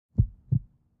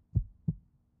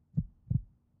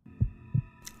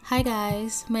Hi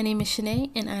guys, my name is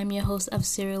Shanae and I'm your host of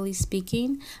Serially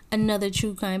Speaking, another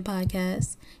true crime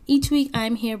podcast. Each week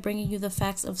I'm here bringing you the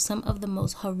facts of some of the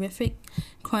most horrific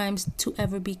crimes to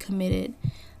ever be committed.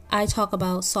 I talk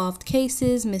about solved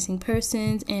cases, missing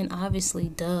persons, and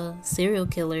obviously, serial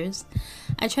killers.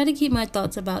 I try to keep my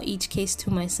thoughts about each case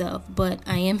to myself, but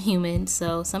I am human,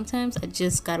 so sometimes I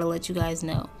just gotta let you guys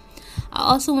know. I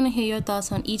also want to hear your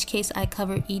thoughts on each case I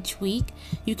cover each week.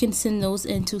 You can send those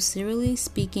into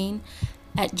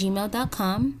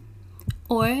seriallyspeaking@gmail.com,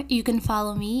 or you can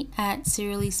follow me at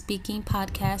Serially Speaking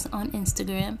Podcast on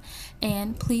Instagram.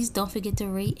 And please don't forget to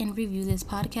rate and review this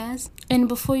podcast. And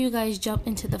before you guys jump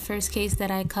into the first case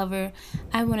that I cover,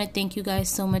 I want to thank you guys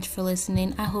so much for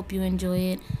listening. I hope you enjoy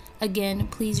it. Again,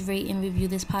 please rate and review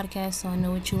this podcast so I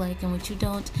know what you like and what you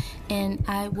don't. And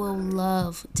I will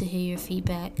love to hear your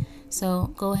feedback.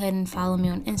 So go ahead and follow me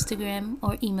on Instagram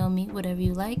or email me, whatever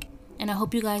you like. And I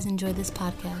hope you guys enjoy this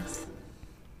podcast.